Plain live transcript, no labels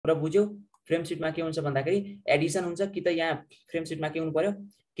र बुझ्यौ फ्रेम सिटमा के हुन्छ भन्दाखेरि एडिसन हुन्छ कि त यहाँ फ्रेम सिटमा के हुनु पर्यो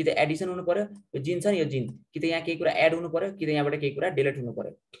कि त एडिसन हुनु पर्यो यो जिन छ नि यो जिन कि त यहाँ केही कुरा एड हुनु पर्यो कि त यहाँबाट केही कुरा डिलिट हुनु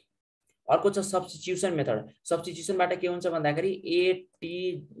पर्यो अर्को छ सब्स्टिट्युसन मेथड सब्स्टिट्युसनबाट के हुन्छ भन्दाखेरि ए टी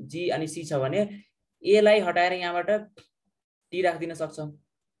जी अनि सी छ भने ए लाई हटाएर यहाँबाट टी राख्दिन सक्छ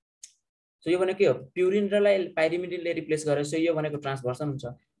सो यो भनेको के हो प्युरिन र लाई पाइरिमिडिनले रिप्लेस गरेर सो यो भनेको ट्रान्सभर्सन हुन्छ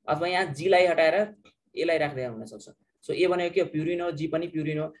अथवा यहाँ जी लाई हटाएर ए लाई राख्दै हुन सक्छ सो ए भनेको के हो प्युरिन हो जी पनि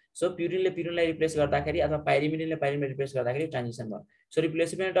प्युरिन हो सो प्युरिनले प्युरिनलाई रिप्लेस गर्दाखेरि अथवा पाइरिमिडिनले पाइरिमिडलाई रिप्लेस गर्दाखेरि ट्रान्जिसन भयो so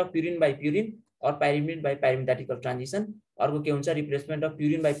replacement of purine by purine और पाइरिमिडिन बाइ पाइरिमिड दैट इक्वल ट्रान्जिसन अर्को के हुन्छ रिप्लेसमेन्ट अफ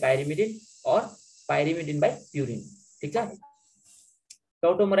प्युरिन बाइ पाइरिमिडिन और पाइरिमिडिन बाइ प्युरिन ठीक छ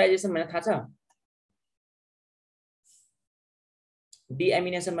टोटोमराइजेसन भने थाहा छ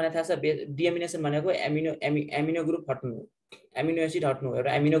डिएमिनेसन भने थाहा छ डिएमिनेसन भनेको एमिनो ग्रुप हट्नु हो एमिनो एसिड हट्नु हो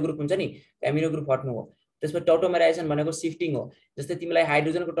एउटा एमिनो ग्रुप हुन्छ नि एमिनो ग्रुप हट्नु हो त्यसपछि टोटोमराइजेसन भनेको शिफ्टिङ हो जस्तै तिमीलाई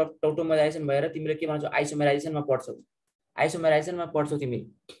हाइड्रोजनको टोटोमराइजेसन भएर तिमीले के भन्छौ आइसोमराइजेसनमा पढ्छौ तिमी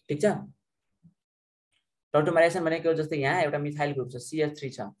ठीक छ टोटोमराइजेसन भनेको जस्तै यहाँ एउटा मिथाइल ग्रुप छ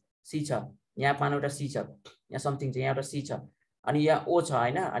CH3 छ C छ यहाँ पान एउटा C छ यहाँ समथिङ छ यहाँ एउटा C छ अनि यहाँ O छ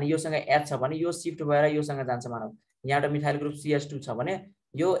हैन अनि योसँग H छ भने यो शिफ्ट भएर योसँग जान्छ मानौ यहाँ एउटा मिथाइल ग्रुप CH2 छ भने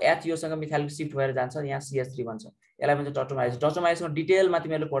यो H योसँग मिथाइल शिफ्ट भएर जान्छ यहाँ CH3 बन्छ यसलाई भन्छ टोटोमराइजेसन टोटोमराइजेसनको डिटेलमा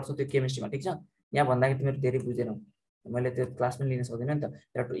तिमीले पढ्छौ त्यो केमिस्ट्रीमा ठीक छ यहाँ भन्दाखेरि तिमीले धेरै बुझेनौ मैले त्यो क्लास पनि लिन सक्दिन नि त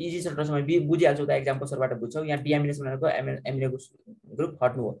इजी छ टोटोमराइजेसन बुझिहाल्छौ त एक्जाम क्वेशनबाट बुझ्छौ यहाँ डिएमिनेसन भनेको एमिनो ग्रुप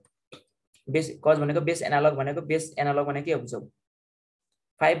हट्नु हो बेस कज भनेको बेस एनालग भनेको के बुझ्छौ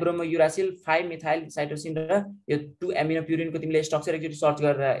 5 ब्रोमो युरासिल 5 मिथाइल साइटोसिन र यो 2 एमिनो प्युरिनको तिमीले स्ट्रक्चर एकचोटी सर्च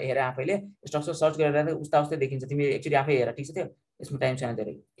गरेर हेर आफैले स्ट्रक्चर सर्च गरेर उस्ता उस्तै देखिन्छ तिमी एकचोटी आफै हेर ठीक छ त्यो यसमा टाइम छैन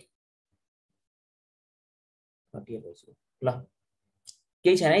धेरै ल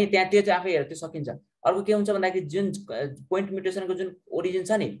केही छैन है त्यहाँ त्यो चाहिँ आफै हेर त्यो सकिन्छ अर्को के हुन्छ भन्दाखेरि जुन पोइन्ट म्युटेसनको जुन ओरिजिन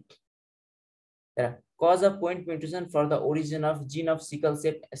छ नि हेर cause of point mutation for the origin of gene of sickle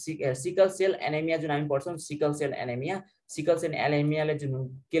cell anemia जुन हामी पढ्छौं sickle cell anemia ले जुन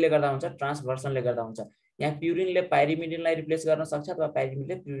केले गर्दा हुन्छ ट्रान्सभर्सनले गर्दा हुन्छ यहाँ प्युरिनले पाइरिमिडिनलाई रिप्लेस गर्न सक्छ अथवा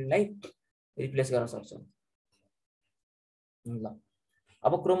पाइरिमिडिनले प्युरिनलाई रिप्लेस गर्न सक्छ ल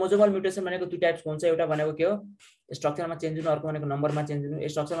अब क्रोमोसोमल म्युटेसन भनेको दुई टाइप्सको हुन्छ एउटा भनेको के हो स्ट्रक्चरमा चेन्ज हुनु अर्को भनेको नम्बरमा चेन्ज हुनु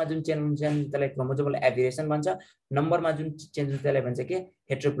स्ट्रक्चरमा जुन चेन्ज हुन्छ त्यसलाई क्रोमोसोमल एभिएसन भन्छ नम्बरमा जुन चेन्ज हुन्छ त्यसलाई भन्छ के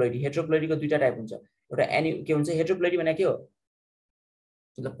हेट्रोप्लोइडी को दुईटा टाइप हुन्छ एउटा के हुन्छ हेट्रोप्लोइडी भने के हो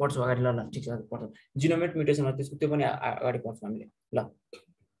ल पढ्छौ अगाडि ल ठीक छ पढ्छौ जिनोमेट म्युटेसन हो त्यसको त्यो पनि अगाडि पढ्छौ हामीले ल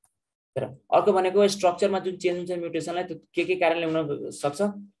तर अर्को भनेको स्ट्रक्चरमा जुन चेन्ज हुन्छ म्युटेसनलाई त्यो के कारणले हुन सक्छ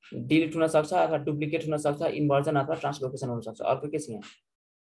डिलिट हुन सक्छ अथवा डुप्लिकेट हुन सक्छ इन्भर्जन अथवा ट्रान्सलोकेसन हुन सक्छ अर्को के छ यहाँ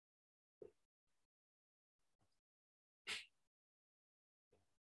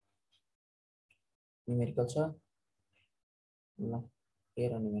न्यूमेरिकल छ ल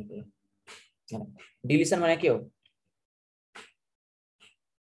हेर न्यूमेरिकल डिलिसन भने के हो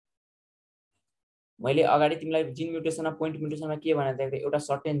मैले अगाडि तिमीलाई जिन म्युटेसनमा पोइन्ट म्युटेसनमा के भने त एउटा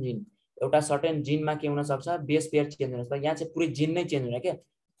सर्टेन जिनमा के हुन सक्छ बेस पेयर चेन्ज हुन सक्छ यहाँ चाहिँ पुरै जिन नै चेन्ज हुने के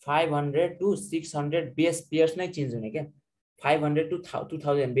 500 to 600 बेस पेयर्स नै चेन्ज हुने के 500 to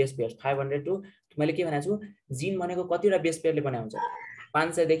 2000 बेस पेयर्स 500 to मैले के भनेको छु जिन भनेको कतिवटा बेस पेयरले बनाएको हुन्छ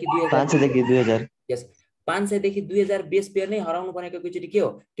 500 देखि 2000 यस 500 देखि 2000 बेस पेयर नै हराउनु भनेको एकचोटी के हो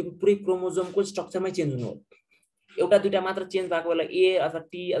त्यो पुरै क्रोमोसोमको स्ट्रक्चरमै चेन्ज हुनु हो एउटा दुईटा मात्र चेन्ज भएको बेला ए अथवा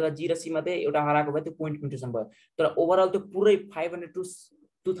टी अथवा जी र सी मध्ये एउटा हराएको भए त्यो पोइन्ट म्युटेसन भयो तर ओभरअल त्यो पुरै 500 to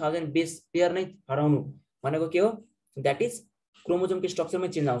 2000 बेस पेयर नै हराउनु भनेको के हो दैट इज क्रोमोसोमको स्ट्रक्चरमै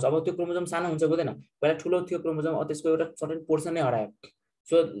चेन्ज आउँछ अब त्यो क्रोमोसोम सानो हुन्छ हुँदैन पहिला ठुलो थियो क्रोमोसोम अब त्यसको एउटा सर्टेन पोर्सन नै हरायो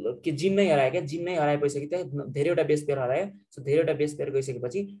सो के जिन नै हरायो के जिन नै हराएपछि त धेरैवटा बेस पेयर हरायो सो धेरैवटा बेस पेयर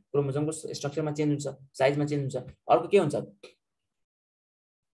गइसकेपछि क्रोमोसोमको स्ट्रक्चरमा चेन्ज हुन्छ साइजमा चेन्ज हुन्छ अर्को के हुन्छ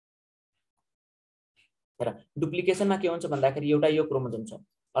तर डुप्लिकेसनमा के हुन्छ भन्दाखेरि एउटा यो क्रोमोसोम छ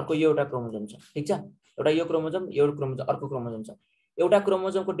अर्को यो एउटा क्रोमोसोम छ ठीक छ एउटा यो क्रोमोसोम अर्को क्रोमोसोम छ एउटा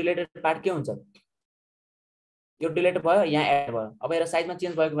क्रोमोसोमको डिलिटेड पार्ट के हुन्छ यो डिलिट भयो यहाँ एड भयो अब हेर साइजमा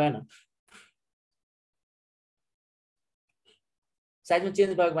चेन्ज भएको भएन साइजमा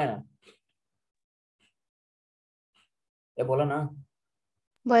चेन्ज भएको भएन ए बोल न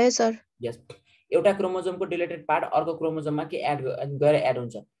भयो सर यस एउटा क्रोमोसोमको डिलिटेड पार्ट अर्को क्रोमोसोममा के एड गरेर एड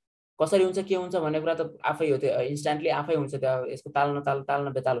हुन्छ कसरी हुन्छ के हुन्छ भन्ने कुरा त आफै हो त्यो इन्स्ट्यान्टली आफै हुन्छ त्यो यसको ताल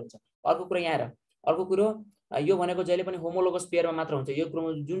बेताल हुन्छ अर्को कुरा यहाँ हेर अर्को कुरो यो भनेको जहिले पनि होमोलोगस पेयरमा मात्र हुन्छ यो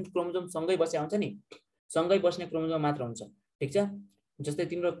जुन क्रोमोसोम सँगै बसेको हुन्छ नि सँगै बस्ने क्रोमोसोम मात्र हुन्छ ठीक छ जस्तै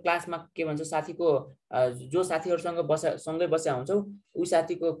तिम्रो क्लासमा के भन्छ साथीको जो साथीहरुसँग सँगै बसेका हुन्छौ उही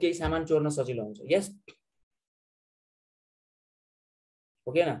साथीको केही सामान चोर्न सजिलो हुन्छ यस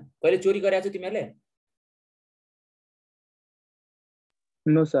हो के न कहिले चोरी गरेको छ तिमीहरुले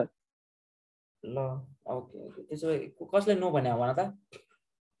नो सर। ल ओके ओके, त्यसो भए कसले नो भन्यो भन त?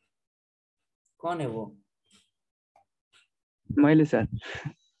 कौन है वो? मैले सर।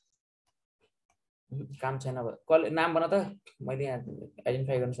 काम छैन भयो। कसले नाम भन त? मैले यहाँ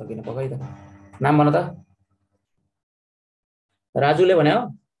आइडेन्टिफाई गर्न सकिनँ पक्कै त। नाम भन त? राजुले भन्यो?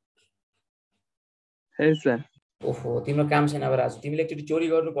 है सर। ओहो, तिम्रो काम छैन अब राजु, तिमीले एकचोटि चोरी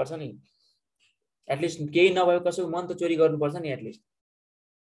गर्नुपर्छ नि। एटलिस्ट केही नभए कसैको मन त चोरी गर्नुपर्छ नि एटलिस्ट।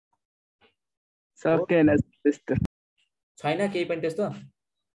 सकेन त्यस्तो। छैन केही पनि त्यस्तो?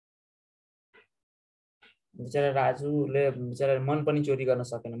 बिचरा राजुले बिचरा मन पनि चोरी गर्न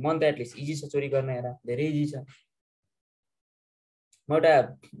सकेन। मन त एटलिस्ट इजी छ चोरी गर्न, हेर धेरै इजी छ। म एउटा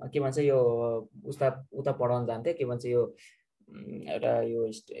के भन्छ यो उता पढाउन जान्थेँ, के भन्छ यो एउटा यो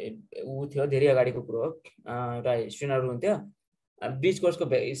ऊ थियो, धेरै अगाडिको कुरो हो। एउटा स्टुडेन्टहरू हुन्थ्यो, ब्रिज कोर्सको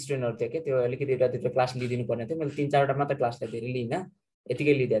स्टुडेन्टहरू थियो क्या, त्यो अलिकति एउटा दुईवटा क्लास लिइदिनु पर्ने थियो। मैले 3-4वटा मात्र क्लासलाई धेरै लिइनँ,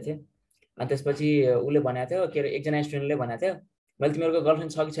 यतिकै लिइदिएको थिएँ। अनि त्यसपछि उसले भनेको थियो, के अरे एकजना स्टुडेन्टले भनेको थियो, मैले तिमीहरूको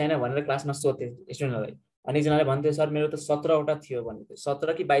गर्लफ्रेन्ड छ कि छैन भनेर क्लासमा सोध्थेँ स्टुडेन्टहरूलाई। अनि एकजनाले भन्थ्यो सर मेरो त 17वटा थियो भनेको थियो,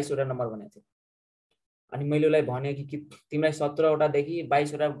 17 कि 22वटा नम्बर भनेको थियो। अनि मैले उसलाई भने कि तिमीलाई 17वटादेखि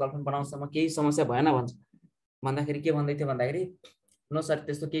 22वटा गर्लफ्रेन्ड बनाउनसम्म केही समस्या भएन भन्छ। भन्दाखेरि के भन्दै थियो भन्दाखेरि, नो सर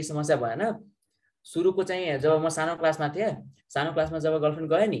त्यस्तो केही समस्या भएन। सुरुको चाहिँ जब म सानो क्लासमा थिएँ, सानो क्लासमा जब गर्लफ्रेन्ड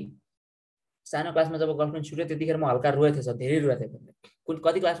गएँ नि, सानो क्लासमा जब गर्लफ्रेन्ड छुट्यो त्यतिखेर म हल्का रोएको थिएँ सर, धेरै रोएको थिएँ।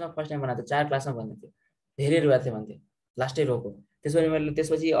 कति क्लासमा फर्स्ट टाइम बनाएको थियो? 4 क्लासमा भन्दै थियो, धेरै रोएको थिएँ भन्थ्यो, लास्टै रोको। त्यसपछि मैले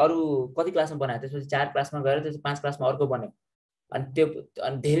त्यसपछि अरू कति क्लासमा बनाएँ, त्यसपछि 4 क्लासमा गएर त्यसपछि 5 क्लासमा अर्को बन्यो। अनि त्यो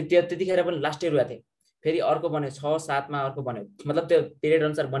धेरै त्यतिखेर पनि लास्टै रोएको थिएँ। फेरि अर्को बन्यो 6-7मा अर्को बन्यो, मतलब त्यो पिरियड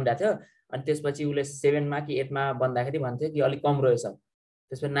अनुसार बनिरहेको थियो। अनि त्यसपछि उसले 7मा कि 8मा बन्दाखेरि भन्थ्यो कि अलिक कम रोएछ।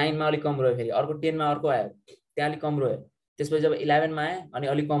 त्यसपछि 9मा अलिक कम रोयो, फेरि अर्को 10मा अर्को आयो, त्यहाँ अलिक कम रोयो। त्यसपछि जब 11मा आयो अनि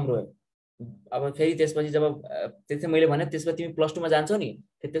अलिक कम रोयो। अब फेरि त्यसपछि जब त्यसै मैले भने त्यसपछि तिमी +2मा जान्छौ नि,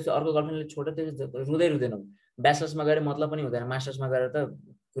 त्यसपछि अर्को गर्लफ्रेन्डले छोड्यो, त्यसपछि रुँदै रुँदैनौ। ब्याचलर्समा गएर मतलब पनि हुँदैन, मास्टर्समा गएर त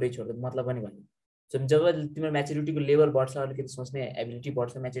पुरै छोड्यो, मतलब पनि भएन। सो जब तिम्रो म्याच्युरिटीको लेभल बढ्छ, अलिकति सोच्ने एबिलिटी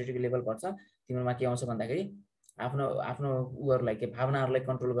बढ्छ, म्याच्युरिटीको लेभल बढ्छ, तिमीमा के आउँछ भन्दाखेरि आफ्नो आफ्नो उहरूलाई के भावनाहरूलाई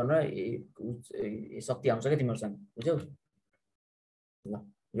कन्ट्रोल गर्न शक्ति आउँछ क्या तिमीहरूसँग, बुझ्यौ? ल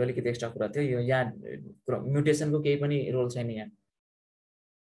यो अलिकति एक्स्ट्रा कुरा थियो। यो यहाँ म्युटेसनको केही पनि रोल छैन यहाँ,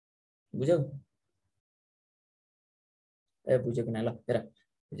 बुझ्यौ? ए बुझ्यो कि न? ल हेर,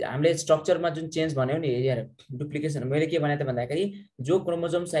 हामीले स्ट्रक्चरमा जुन चेन्ज भन्यौ नि, हेर डुप्लिकेसन मैले के भने त भन्दाखेरि जो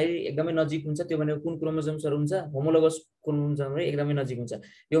क्रोमोजोम साइज एकदमै नजिक हुन्छ त्यो भनेको कुन क्रोमोजोम्सहरू हुन्छ? होमोलोगस क्रोमोजोमहरू एकदमै नजिक हुन्छ।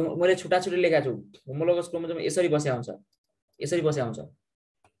 यो मैले छुटाछुटी लेखेको छु। होमोलोगस क्रोमोजोम यसरी बस्या हुन्छ, यसरी बस्या हुन्छ,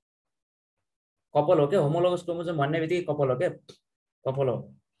 कपल हो क्या। होमोलोगस क्रोमोजोम भन्ने बित्तिकै कपल हो क्या, कपल हो।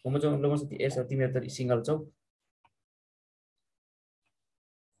 होमोलोगस यसो तिमीहरू त सिंगल छौ।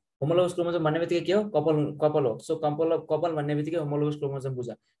 होमोलोगस क्रोमोजोम भन्ने बित्तिकै के हो? कपल हो। सो कपल भन्ने बित्तिकै होमोलोगस क्रोमोजोम बुझ।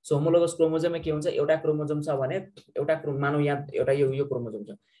 सो होमोलोगस क्रोमोजोममा के हुन्छ? एउटा क्रोमोजोम छ भने एउटा मानौ यहाँ एउटा यो क्रोमोजोम छ,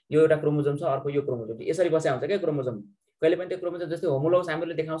 यो एउटा क्रोमोजोम छ, अर्को यो क्रोमोजोम छ, यसरी बस्या हुन्छ क्या क्रोमोजोम। कहिले पनि त्यो क्रोमोजोम जस्तै होमोलोगस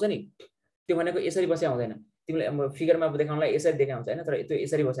हामीले देखाउँछ नि, त्यो भनेको यसरी बस्या हुँदैन। तिमीले फिगरमा देखाउनलाई यसरी देखाउँछ हैन, तर त्यो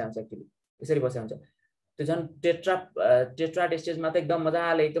यसरी बस्या हुन्छ, एक्चुअली यसरी बस्या हुन्छ। त्यो झन् टेट्राड स्टेजमा त एकदम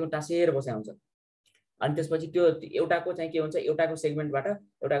मजाले एकदम टाँसेर बस्या हुन्छ। अनि त्यसपछि त्यो एउटाको चाहिँ के हुन्छ? एउटाको सेगमेन्टबाट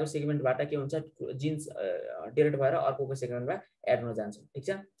के हुन्छ? जिन्स डिलिट भएर अर्कोको सेगमेन्टमा एड हुन जान्छ, ठीक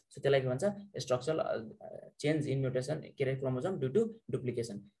छ? सो त्यसलाई के भन्छ? स्ट्रक्चरल चेन्ज इन म्युटेसन, के अरे क्रोमोजोम ड्यू टु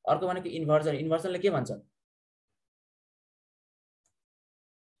डुप्लिकेसन। अर्को भनेको इन्भर्जन। इन्भर्जनले के भन्छ?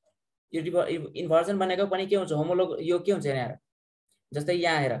 यो इन्भर्जन भनेको पनि के हुन्छ? होमोलोग यो के हुन्छ यहाँ? जस्तै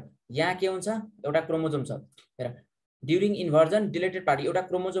यहाँ हेर, यहाँ के हुन्छ? एउटा क्रोमोजोम छ, हेर ड्युरिङ इन्भर्जन डिलिटेड पार्ट, एउटा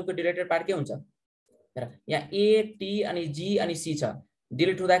क्रोमोजोमको डिलिटेड पार्ट के हुन्छ? हेर यहाँ ए टी अनि जी अनि सी छ।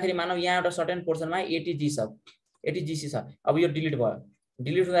 डिलिट हुँदाखेरि मानौ यहाँ एउटा सर्टेन पोर्सनमा एटीजी छ, एटीजीसी छ। अब यो डिलिट भयो,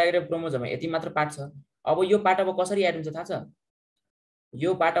 डिलिट हुँदाखेरि क्रोमोजोममा यति मात्र पार्ट छ। अब यो पार्ट अब कसरी एड हुन्छ थाहा छ?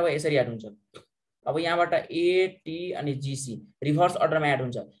 यो पार्ट अब यसरी एड हुन्छ। अब यहाँबाट एटी अनि जीसी रिभर्स अर्डरमा एड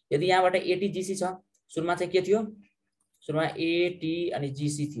हुन्छ। यदि यहाँबाट एटीजीसी छ, सुरुमा चाहिँ के थियो? सुरुमा एटी अनि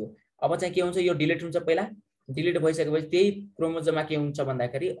जीसी थियो। अब चाहिँ के हुन्छ? यो डिलिट हुन्छ पहिला, डिलिट भइसकेपछि त्यही क्रोमोजोममा के हुन्छ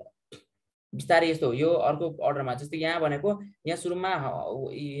भन्दाखेरि बिस्तारै यस्तो हो, यो अर्को अर्डरमा। जस्तै यहाँ भनेको यहाँ सुरुमा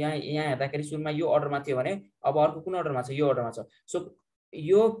यहाँ हेर्दाखेरि सुरुमा यो अर्डरमा थियो भने अब अर्को कुन अर्डरमा छ? यो अर्डरमा छ। सो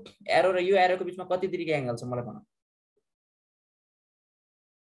यो एरो र यो एरोको बिचमा कति डिग्रीको एंगल छ मलाई भन?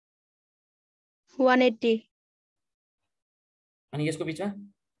 180। अनि यसको बिचमा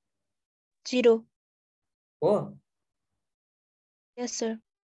 0 हो? यस सर।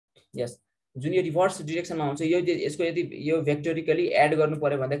 यस, जुन यो रिभर्स डिरेक्सनमा हुन्छ, यो यसको यदि यो भेक्टोरिकली एड गर्नु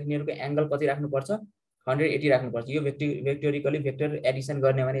पर्यो भन्दाखेरि यिनीहरुको एंगल कति राख्नु पर्छ? 180 राख्नु पर्छ। यो भेक्टोरिकली भेक्टर एडिसन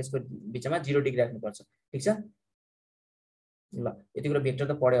गर्ने भने यसको बिचमा 0 डिग्री राख्नु पर्छ, ठीक छ? ल यति कुरा भेक्टर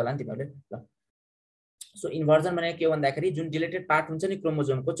त पढ्यो होला नि तिमीहरूले ल सो इन्भर्जन भनेको के हो भन्दाखेरि जुन डिलिटेड पार्ट हुन्छ नि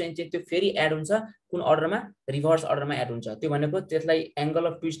क्रोमोजोमको चाहिँ त्यो फेरि एड हुन्छ कुन अर्डरमा रिभर्स अर्डरमा एड हुन्छ त्यो भनेको त्यसलाई एंगल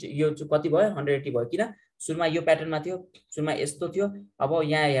अफ ट्विस्ट यो कति भयो 180 भयो किन सुरुमा यो प्याटर्नमा थियो सुरुमा यस्तो थियो अब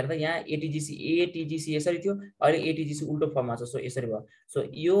यहाँ हेर्दा यहाँ एटीजीसी यसरी थियो अहिले एटीजीसी उल्टो फर्ममा छ सो यसरी भयो सो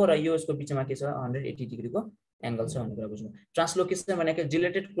यो र यो यसको बीचमा के छ 180 डिग्रीको एंगल छ भन्ने कुरा बुझ्नु ट्रान्सलोकेसन भनेको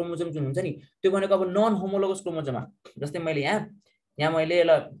डिलिटेड क्रोमोजोम जुन हुन्छ नि त्यो भनेको अब नन होमोलोगस क्रोमोजोममा जस्तै मैले यहाँ मैले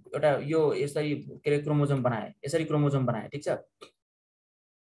एउटा यो यसरी के क्रोमोजोम बनाए यसरी क्रोमोजोम बनाए ठीक छ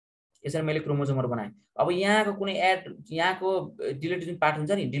यसरी मैले क्रोमोजोमहरु बनाए अब यहाँको कुनै एड यहाँको डिलिट जुन पार्ट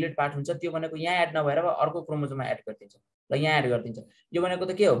हुन्छ नि डिलिट पार्ट हुन्छ त्यो भनेको यहाँ एड नभएर अर्को क्रोमोजोममा एड गरिदिन्छ ल यहाँ एड गरिदिन्छ यो भनेको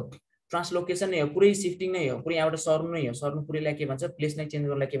त के हो ट्रान्सलोकेसन नै हो पुरै शिफ्टिङ नै हो पुरै यहाँबाट सर्नु नै हो सर्नु पुरैलाई के भन्छ प्लेस नै चेन्ज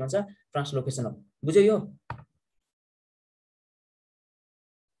गर्नलाई के भन्छ ट्रान्सलोकेसन हो बुझ्यो यो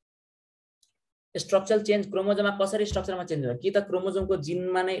स्ट्रक्चरल चेन्ज क्रोमोजोममा कसरी स्ट्रक्चरमा चेन्ज हुन्छ कि त क्रोमोजोमको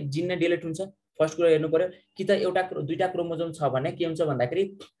जिनमा नै जिन नै डिलिट हुन्छ फर्स्ट कुरा हेर्नु पर्यो कि त एउटा दुईटा क्रोमोजोम छ भने के हुन्छ भन्दाखेरि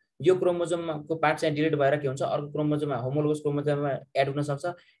यो क्रोमोजोमको पार्ट चाहिँ डिलिट भएर के हुन्छ अर्को क्रोमोजोममा होमोलोगस क्रोमोजोममा एड हुन सक्छ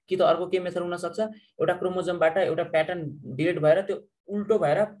कि त अर्को के मेथड हुन सक्छ एउटा क्रोमोजोमबाट एउटा प्याटर्न डिलिट भएर त्यो उल्टो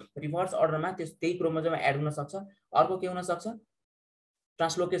भएर रिभर्स अर्डरमा त्यही क्रोमोजोममा एड हुन सक्छ अर्को के हुन सक्छ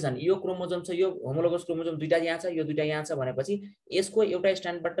ट्रान्सलोकेसन यो क्रोमोजोम छ यो होमोलोगस क्रोमोजोम दुईटा यहाँ छ यो दुईटा यहाँ छ भनेपछि यसको एउटा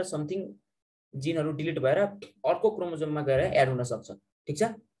स्ट्यान्डबाट समथिङ जिनहरु डिलिट भएर अर्को क्रोमोजोममा गएर एड हुन सक्छ ठीक छ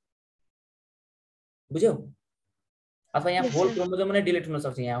बुझ्यौ अथवा यहाँ होल क्रोमोजोम नै डिलिट हुन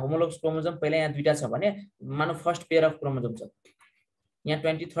सक्छ यहाँ होमोलोगस क्रोमोजोम पहिला यहाँ दुईटा छ भने मानौ फर्स्ट पेयर अफ क्रोमोजोम छ यहाँ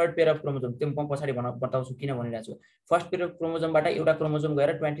 23rd पेयर अफ क्रोमोजोम त्यो म पछाडी बताउँछु किन भनिरहेको छु फर्स्ट पेयर अफ क्रोमोजोमबाट एउटा क्रोमोजोम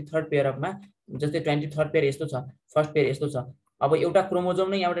गएर 23rd पेयर अफमा जस्तै 23rd पेयर यस्तो छ फर्स्ट पेयर यस्तो छ अब एउटा क्रोमोजोम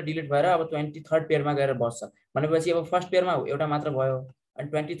नै यहाँबाट डिलिट भएर अब 23rd पेयरमा गएर बस्छ भनेपछि अब फर्स्ट पेयरमा एउटा मात्र भयो अनि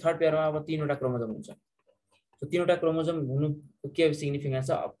 23rd पेयरमा अब तीनवटा क्रोमोजोम हुन्छ सो तीनवटा क्रोमोजोम हुनु के सिग्निफिकेन्स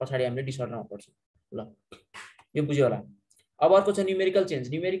छ पछाडी हामीले डिसअर्डरमा पढ्छौं ल यो बुझ्यो होला अब अर्को छ न्यूमेरिकल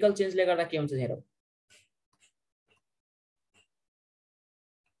चेन्जले गर्दा के हुन्छ हेरौ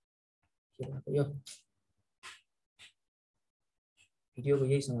यो भिडियोको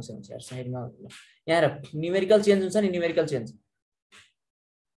यही समस्या हुन्छ यार साइडमा यहाँ हेर न्यूमेरिकल चेन्ज हुन्छ नि न्यूमेरिकल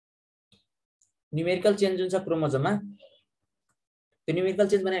चेन्ज जुन छ क्रोमोजोममा त्यो न्यूमेरिकल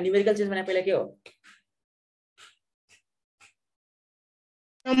चेन्ज भने पहिला के हो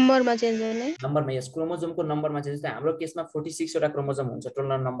नम्बरमा चेन्ज गर्ने नम्बरमा यस क्रोमोजोमको नम्बरमा चेन्ज जस्तै हाम्रो केसमा 46 वटा क्रोमोजोम हुन्छ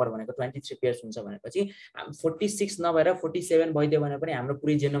टोटल नम्बर भनेको 23 पेयर्स हुन्छ भनेपछि 46 नभएर 47 भइदियो भने पनि हाम्रो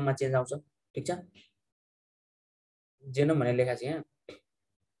पुरै जेनोममा चेन्ज आउँछ ठीक छ जेनोम भनेर लेखा छ यहाँ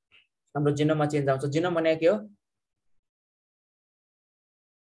हाम्रो जेनोममा चेन्ज आउँछ जेनोम भनेको के हो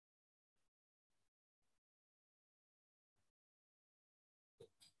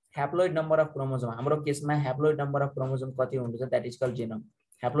हैप्लोइड नम्बर अफ क्रोमोजोम हाम्रो केसमा हैप्लोइड नम्बर अफ क्रोमोजोम कति हुन्छ that is called genome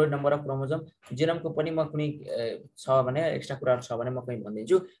haploid number of chromosome जेनोमको पनि म कुनै छ भने एक्स्ट्रा कुरा छ भने म कहीं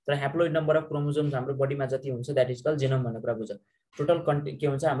भन्दिन्छु तर हैप्लोइड नम्बर अफ क्रोमोजोम्स हाम्रो बडीमा जति हुन्छ दैट इज कॉल्ड जेनोम भन्ने कुरा बुझ टोटल के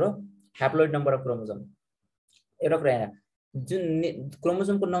हुन्छ हाम्रो हैप्लोइड नम्बर अफ क्रोमोजोम एउटा कुरा यहाँ जुन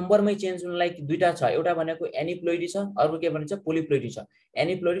क्रोमोजोमको नम्बरमै चेन्ज हुनलाई दुईटा छ एउटा भनेको एनिप्लोइडी छ अर्को के भन्छ पोलिप्लोइडी छ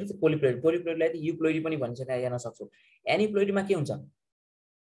एनिप्लोइडी र पोलिप्लोइडीलाई त युप्लोइडी पनि भन्छ त्यहाँ हेर्न सक्छौ एनिप्लोइडीमा के हुन्छ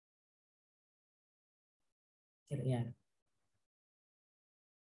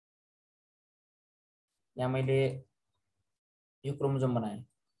यहाँ मैले यो क्रोमोजोम बनाए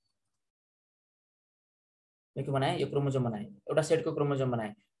यो क्रोमोजोम बनाए एउटा सेटको क्रोमोजोम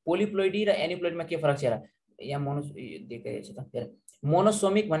बनाए पोलिप्लोइडी र एनिप्लोइडीमा के फरक छ हेर यहाँ मोनो देखेको छ त हेर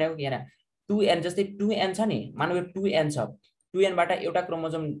मोनोसोमिक भनेको यहाँ 2n जस्तै 2n छ नि मानौ यो 2n छ 2n बाट एउटा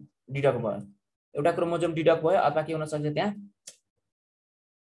क्रोमोजोम डिडक्ट भयो अथवा के हुन सक्छ त्यहाँ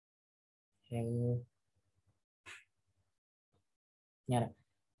यहाँ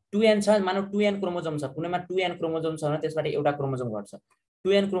 2n छ मानौ 2n क्रोमोजोम छ कुनैमा 2n क्रोमोजोम छ भने त्यसबाट एउटा क्रोमोजोम घट्छ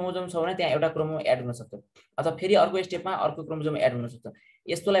 2n क्रोमोजोम छ भने त्यहाँ एउटा क्रोमोजोम एड हुन सक्छ अथवा फेरि अर्को स्टेपमा अर्को क्रोमोजोम एड हुन सक्छ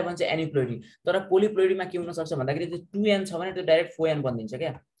यस्तोलाई भन्छ एनिप्लोइडी तर पोलिप्लोइडीमा के हुन सक्छ भन्दाखेरि त्यो 2n छ भने त्यो डाइरेक्ट 4n बनिन्छ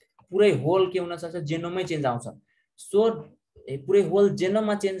क्या पुरै होल के हुन सक्छ जेनोममै चेन्ज आउँछ सो पुरै होल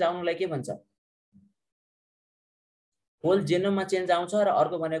जेनोममा चेन्ज आउनलाई के भन्छ होल जेनोममा चेन्ज आउँछ र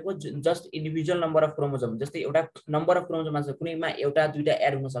अर्को भनेको just individual number of chromosome जस्तै एउटा नम्बर अफ क्रोमोजोम छ कुनैमा एउटा दुईटा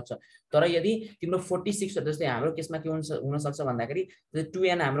एड हुन सक्छ तर यदि तिम्रो 46 जस्तै हाम्रो केसमा के हुन सक्छ भन्दाखेरि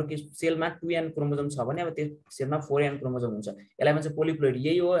 2n हाम्रो सेलमा 2n क्रोमोजोम छ भने अब त्यो सेलमा 4n क्रोमोजोम हुन्छ यसलाई भन्छ पोलिप्लोइड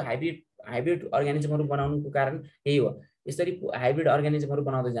यही हो हाइब्रिड अर्गानिजमहरु बनाउनुको कारण यही हो यसरी हाइब्रिड अर्गानिजमहरु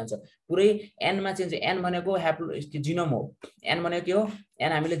बनाउँदै जान्छ पुरै n मा चेन्ज n भनेको जिनोम हो n भनेको के हो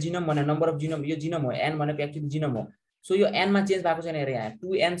n हामीले जिनोम भने नम्बर अफ जिनोम यो जिनोम हो n भनेको एक्चुअली जिनोम हो सो यो n मा चेन्ज भएको छैन हेर यहाँ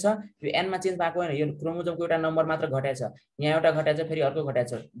 2n छ यो n मा चेन्ज भएको हैन यो क्रोमोजोमको एउटा नम्बर मात्र घटाएको छ यहाँ एउटा घटाएको छ फेरि अर्को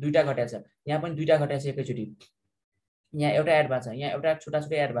घटाएको छ दुईटा घटाएको छ यहाँ पनि दुईटा घटाएको छ एकैचोटी यहाँ एउटा एड भएको छ यहाँ एउटा छोटा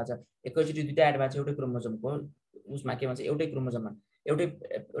छोटा एड भएको छ एकैचोटी दुईटा एड भएको छ एउटै क्रोमोजोमको उसमा के भन्छ एउटै क्रोमोजोममा एउटै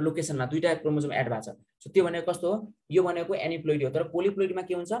लोकेसनमा दुईटा क्रोमोजोम एड भएको छ सो त्यो भनेको कस्तो हो यो भनेको एनिप्लोइडी हो तर पोलिप्लोइडीमा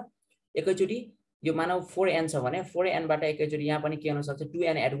के हुन्छ एकैचोटी यो मानव 4n छ भने 4n बाट एकैचोटी यहाँ पनि के हुन सक्छ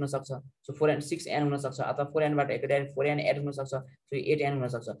 2n एड हुन सक्छ सो 4n 6n हुन सक्छ अथवा 4n बाट एकैचोटी 4n एड हुन सक्छ सो 8n हुन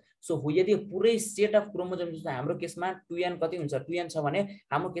सक्छ सो यदि पुरै सेट अफ क्रोमोजोम जस्तो हाम्रो केसमा 2n कति हुन्छ 2n छ भने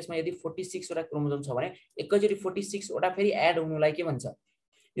हाम्रो केसमा यदि 46 वटा क्रोमोजोम छ भने एकैचोटी 46 वटा फेरि एड हुनुलाई के भन्छ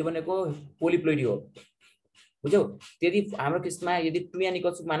यो भनेको पोलिप्लोइडी हो बुझ्यौ त्यदि हाम्रो केसमा यदि 2n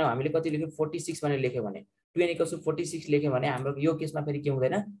इक्वल्स मानौ हामीले कति लेख्यो 46 भनेर लेख्यो भने 2n इक्वल्स 46 लेख्यो भने हाम्रो यो केसमा फेरि के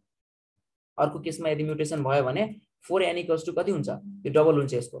हुँदैन अर्को केसमा यदि म्युटेसन भयो भने 4n इक्वल्स टु कति हुन्छ यो डबल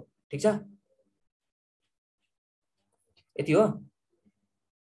हुन्छ यसको ठीक छ यति हो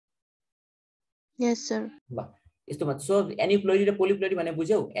यस सर ल यस्तो भन्छ सो एनिप्लोइडी र पोलिप्लोइडी भने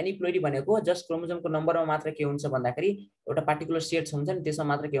बुझ्यौ एनिप्लोइडी भनेको जस्ट क्रोमोजोमको नम्बरमा मात्र के हुन्छ भन्दाखेरि एउटा पार्टिकुलर सेट हुन्छ नि त्यसमा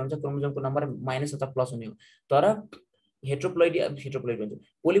मात्र के हुन्छ क्रोमोजोमको नम्बर माइनस अथवा प्लस हुने हो तर हेट्रोप्लोइडी हुन्छ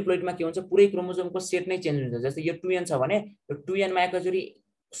पोलिप्लोइडमा के हुन्छ पुरै क्रोमोजोमको सेट नै चेन्ज हुन्छ जस्तै यो 2n छ भने यो 2n मा एकैचोटी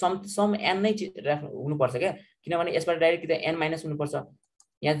सम n नै हुनुपर्छ क्या किनभने यसबाट डाइरेक्ट कि n माइनस हुनुपर्छ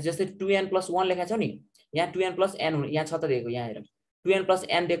यहाँ जस्तै 2n + 1 लेखेको छ नि यहाँ 2n + n यहाँ छ त दिएको यहाँ हेर 2n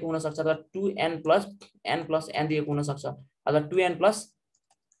 + n दिएको हुन सक्छ अथवा 2n + n दिएको हुन सक्छ अथवा 2n +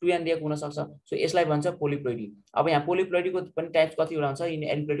 2n दिएको हुन सक्छ सो यसलाई भन्छ पोलिप्लोइडी अब यहाँ पोलिप्लोइडीको पनि टाइप्स कतिवटा हुन्छ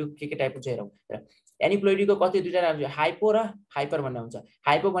एनिप्लोइडीको के टाइप हुन्छ हेरौँ एनिप्लोइडीको कति दुईटा हुन्छ हाइपो र हाइपर भन्ने हुन्छ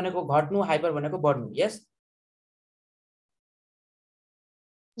हाइपो भनेको घट्नु हाइपर भनेको बढ्नु यस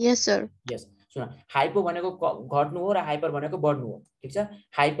यस सर यस सुन हाइपो भनेको घट्नु हो र हाइपर भनेको बढ्नु हो ठीक छ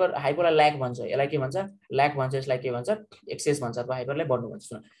हाइपोलाई ल्याक भन्छ यसलाई के भन्छ ल्याक भन्छ यसलाई के भन्छ एक्सेस भन्छ अथवा हाइपरलाई बढ्नु भन्छ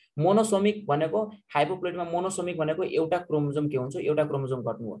सुन मोनोसोमिक भनेको हाइपोप्लोइडमा मोनोसोमिक भनेको एउटा क्रोमोजोम के हुन्छ एउटा क्रोमोजोम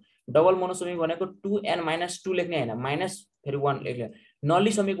घट्नु हो डबल मोनोसोमिक भनेको 2n - 2 लेख्ने हैन माइनस फेरि 1 लेख्ने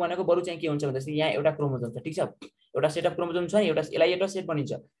नलिसोमिक भनेको बरु चाहिँ के हुन्छ भन्दाखेरि यहाँ एउटा क्रोमोजोम छ ठीक छ एउटा सेट अफ क्रोमोजोम छ नि एउटा यसलाई एउटा सेट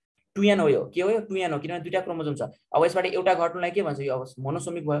बनिन्छ 2n हो यो के हो यो 2n हो किनभने दुईटा क्रोमोजोम छ अब यसबाट एउटा घट्नुलाई के भन्छ यो अब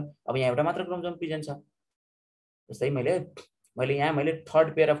मोनोसोमिक भयो अब यहाँ एउटा मात्र क्रोमोजोम प्रेजेन्ट छ जस्तै मैले यहाँ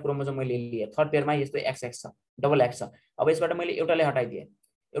थर्ड पेयर अफ क्रोमोजोम मैले लिए थर्ड पेयरमा यस्तो XX छ डबल X छ अब यसबाट मैले एउटालाई हटाइदिए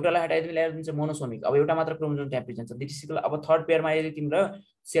ल्याएर दिन्छ मोनोसोमिक अब एउटा मात्र क्रोमोजोम त्यहाँ प्रेजेन्ट छ दिस अब थर्ड पेयरमा यदि तिम्रो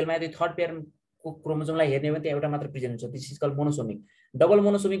सेलमा यदि थर्ड पेयरको क्रोमोजोमलाई हेर्ने भने त्यहाँ एउटा मात्र प्रेजेन्ट हुन्छ this is called monosomic double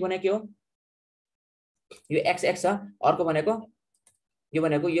monosomic भनेको के हो यो XX छ अर्को भनेको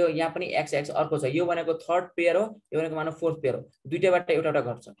यो यहाँ पनि XX अर्को छ यो भनेको थर्ड पेयर हो यो भनेको मानव फोर्थ पेयर हो दुईटैबाट एउटा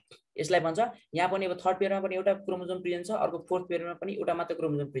घट्छ यसलाई भन्छ यहाँ पनि अब थर्ड पेयरमा पनि एउटा क्रोमोजोम प्रेजेन्ट छ अर्को फोर्थ पेयरमा पनि एउटा मात्र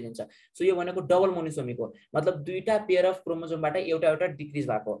क्रोमोजोम प्रेजेन्ट छ सो यो भनेको डबल मोनोसोमिक हो मतलब दुईटा पेयर अफ क्रोमोजोमबाट एउटा डिक्रिज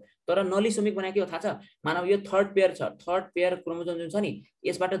भएको तर नलिसोमिक भनेको के हो थाहा छ मानव यो थर्ड पेयर छ थर्ड पेयर क्रोमोजोम जुन छ नि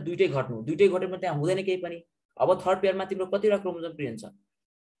यसबाट दुईटै घट्नु दुईटै घटेमा त्यहाँ हुँदैन केही पनि अब थर्ड पेयरमा तिम्रो कतिवटा क्रोमोजोम प्रेजेन्ट छ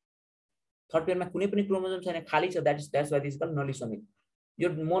थर्ड पेयरमा कुनै पनि क्रोमोजोम छैन खाली छ द्याट्स वाइ दिस कल्ड नलिसोमिक यो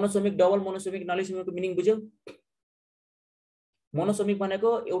मोनोसोमिक डबल मोनोसोमिक नलिसोमिकको मिनिङ बुझ्यौ मोनोसोमिक भनेको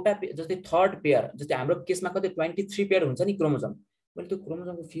एउटा जस्तै थर्ड पेयर जस्तै हाम्रो केसमा कति 23 पेयर हुन्छ नि क्रोमोजोम मैले त्यो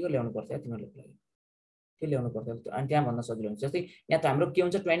क्रोमोजोमको फिगर ल्याउनु पर्छ तिमीहरुको लागि के ल्याउनु पर्छ अनि त्यहाँ भन्न सजिलो हुन्छ जस्तै यहाँ त हाम्रो के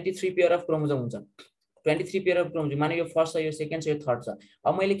हुन्छ 23 पेयर अफ क्रोमोजोम हुन्छ 23 पेयर अफ क्रोमोजोम माने यो फर्स्ट छ यो सेकेन्ड छ यो थर्ड छ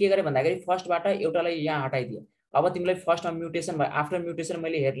अब मैले के गरे भन्दाखेरि फर्स्टबाट एउटालाई यहाँ हटाइदिए अब तिमीलाई फर्स्टमा म्युटेसन भयो आफ्टर म्युटेसन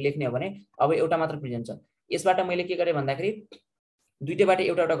मैले लेख्ने हो भने अब एउटा मात्र प्रेजेन्ट छ यसबाट मैले के गरे भन्दाखेरि दुईटैबाट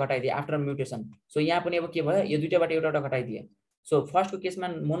एउटा घटाइदिए आफ्टर म्युटेसन सो यहाँ पनि अब के भयो यो दुईटैबाट एउटा घटाइदिए सो फर्स्टको केसमा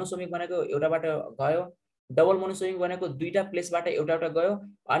मोनोसोमिक भनेको एउटाबाट गयो डबल मोनोसोमिक भनेको दुईटा प्लेसबाट एउटा गयो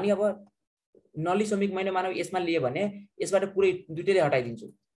अनि अब नलिसोमिक मैले मानव यसमा लिए भने यसबाट पुरै दुईटैले हटाइदिन्छु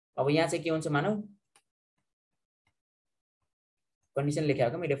अब यहाँ चाहिँ के हुन्छ मानव कन्डिसन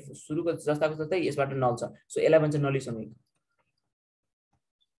लेखेको मैले सुरुको जस्ताको जस्तै यसबाट नल छ सो यसलाई भन्छ नलिसोमिक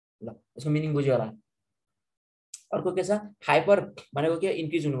ल यसको मिनिङ बुझ्यो होला अर्को के छ हाइपर भनेको के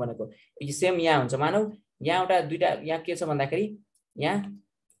इन्क्रिज हुनु भनेको सेम यहाँ हुन्छ मानव यहाँ एउटा दुईटा यहाँ के छ भन्दाखेरि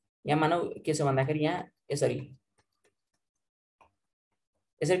यहाँ मानव के छ भन्दाखेरि यहाँ यसरी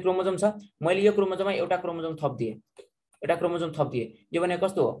क्रोमोजोम छ मैले यो क्रोमोजोममा एउटा क्रोमोजोम थप दिए यो भने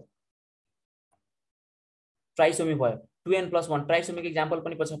कस्तो हो ट्राइसोमी भयो 2n + 1 ट्राइसोमिक एक्जाम्पल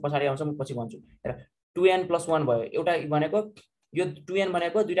पनि पछाडी आउँछ म पछि भन्छु हेर 2n + 1 भयो एउटा भनेको यो 2n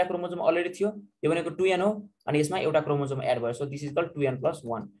भनेको दुईटा क्रोमोजोम अलरेडी थियो यो भनेको 2n हो अनि यसमा एउटा क्रोमोजोम एड भयो so this is called 2n +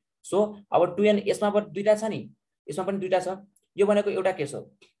 1 so अब 2n यसमा पनि दुईटा छ नि यसमा पनि दुईटा छ यो भनेको एउटा केस हो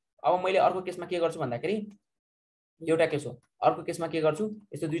अब मैले अर्को केसमा के गर्छु भन्दाखेरि एउटा केस हो अर्को केसमा के गर्छु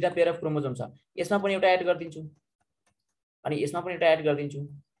यस्तो दुईटा पेयर अफ क्रोमोजोम छ यसमा पनि एउटा एड गर्दिन्छु अनि यसमा पनि एउटा एड गरिदिन्छु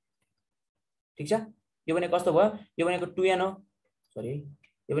ठीक छ यो भने कस्तो भयो यो भनेको 2n हो सरी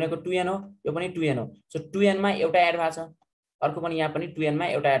यो भनेको 2n हो यो पनि 2n हो सो 2n मा एउटा एड भएको छ अर्को पनि यहाँ पनि 2n मा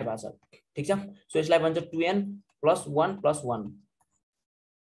एउटा एड भएको छ ठीक छ सो यसलाई भन्छ 2n + 1 + 1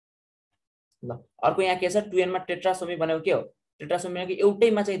 ल अर्को यहाँ के छ 2n मा टेट्रासोमी भनेको के हो टेट्रासोमी भनेको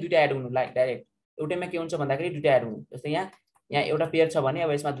एउटैमा चाहिँ दुईटा एड हुनु लाइक डाइरेक्ट एउटैमा के हुन्छ भन्दाखेरि दुईटा एड हुनु जस्तै यहाँ एउटा पेयर छ भने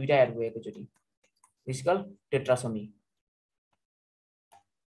अब यसमा दुईटा एड भएको चोटी फिजिकल टेट्रासोमी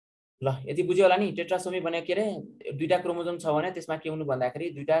ल यति बुझ्यो होला नि टेट्रासोमी भनेको के रे दुईटा क्रोमोजोम छ भने त्यसमा के हुनु भन्दाखेरि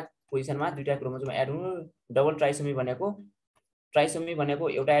दुईटा पोजिसनमा दुईटा क्रोमोजोम एड हुनु डबल ट्राइसोमी भनेको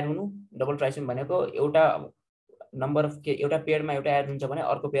एउटा एड हुनु डबल ट्राइसोमी भनेको एउटा नम्बर अफ के एउटा पेयरमा एउटा एड हुन्छ भने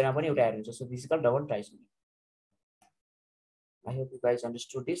अर्को पेयरमा पनि एउटा एड हुन्छ so this is called double trisomy I hope you guys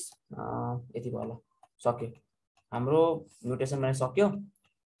understood this यति भयो ल सक्यो हाम्रो म्युटेसन भने सक्यो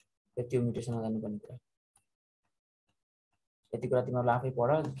त्यो म्युटेसनमा जानुपर्ने कुरा यति कुरा तिमीहरूले आफै पढ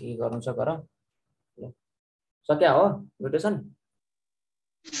के गर्नु छ गर सक्या हो म्युटेसन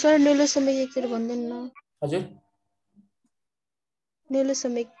सर नेलोसोमिक एकचोटि भन्दिनु न हजुर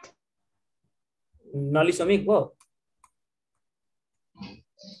नेलोसोमिक नलिसोमिक हो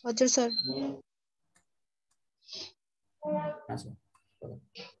हजुर सर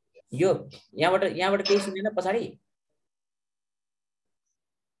यो यहाँबाट केही सुनेन पछाडि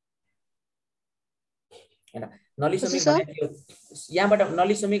हैन नलिसोमिक भनेको यहाँबाट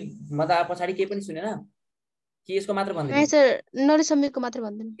नलिसोमिक मदा पछाडि केही पनि सुनेन कि यसको मात्र भन्दिनु हैन सर नलिसोमिकको मात्र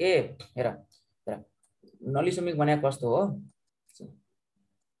भन्दिनु ए हेर नलिसोमिक भनेको कस्तो हो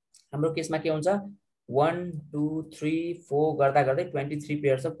हाम्रो केसमा के हुन्छ 1 2 3 4 गर्दा गर्दै 23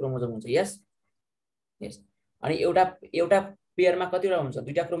 पेयर्स अफ क्रोमोजोम हुन्छ यस यस अनि एउटा पेयरमा कतिवटा हुन्छ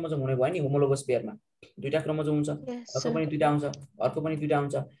दुईटा क्रोमोजोम हुने भयो नि होमोलोगस पेयरमा दुईटा क्रोमोजोम हुन्छ अर्को पनि दुईटा हुन्छ अर्को पनि दुईटा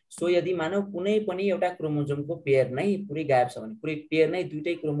हुन्छ सो यदि मानौ कुनै पनि एउटा क्रोमोजोमको पेयर नै पुरै गायब छ भने पुरै पेयर नै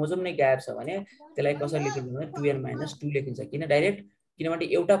दुईटै क्रोमोजोम नै गायब छ भने त्यसलाई कसरी लेखिन्छ भने 2n - 2 लेखिन्छ किन डाइरेक्ट किनभने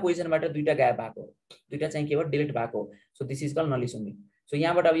एउटा पोजिसनबाट दुईटा गायब भएको दुईटा चाहिँ के हो डिलिट भएको so this is called नलिसोमिक so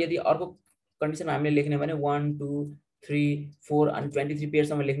यहाँबाट अब यदि अर्को कन्डिसनमा हामीले लेख्ने भने 1 2 3 4 अनि 23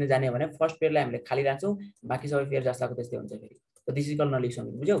 पेयरसम्म लेख्न जाने भने फर्स्ट पेयरलाई हामीले खाली राख्छौं बाकी सबै पेयर जस्ताको त्यस्तै हुन्छ फेरि सो दिस इज कल्ड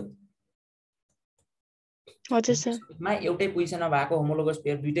नलिसोमिक बुझ्यौ हजुर सर मा एउटै पोजिसनमा भएको होमोलोगस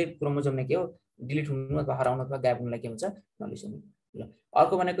पेयर दुईटै क्रोमोजोम नै के हो डिलिट हुनु अथवा हराउनु अथवा गायब हुनुलाई के हुन्छ नलिसोमिक ल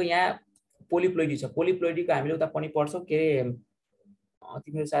अर्को भनेको यहाँ पोलिप्लोइडी छ पोलिप्लोइडीको हामीले उता पनि पढ्छौं के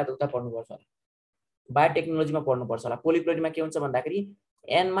तिमीले सायद उता पढ्नुपर्छ होला बायोटेक्नोलोजीमा पढ्नुपर्छ होला पोलिप्लोइडीमा के हुन्छ भन्दाखेरि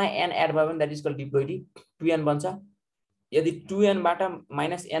n मा n एड भयो भने दैट इज कल्ड डिप्लोइडी 2n बन्छ यदि 2n बाट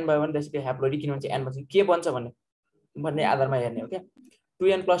 -n भयो भने त्यसको ह्याप्लोइडी किनभने n बन्छ के बन्छ भन्ने आधारमा हेर्ने हो के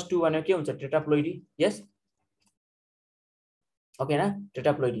 2n + 2 भनेको के हुन्छ टेट्राप्लोइडी यस ओके ना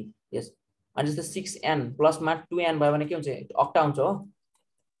टेट्राप्लोइडी यस अनि जस्तै 6n प्लस मा 2n भयो भने के हुन्छ अक्टा हुन्छ हो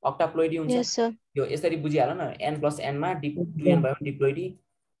अक्टाप्लोइडी हुन्छ यस सर यो यसरी बुझिहाल्नु न n + n मा 2n भयो भने डिप्लोइडी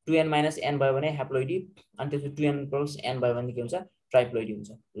 2n - n भयो भने ह्याप्लोइडी अनि त्यसपछि 2n + n भयो भने के हुन्छ ट्राइप्लोइडी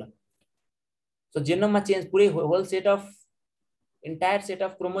हुन्छ ल सो जेनोममा चेन्ज पुरै whole set of entire set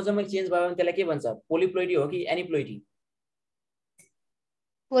of क्रोमोजोममै change भयो भने त्यसलाई के भन्छ पोलिप्लोइडी हो कि एनिप्लोइडी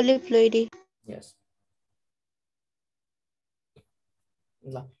पोलिप्लोइडी यस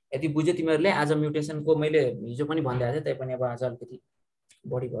ल यदि बुझ्यो तिमीहरुले आज म्युटेसनको मैले हिजो पनि भन्दै थिए तै पनि अब आज अलिकति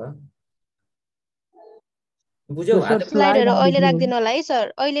बढी भयो बुझ्यौ स्लाइडहरु अहिले राख्दिनु होला है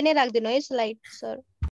सर अहिले नै राख्दिनु है स्लाइड सर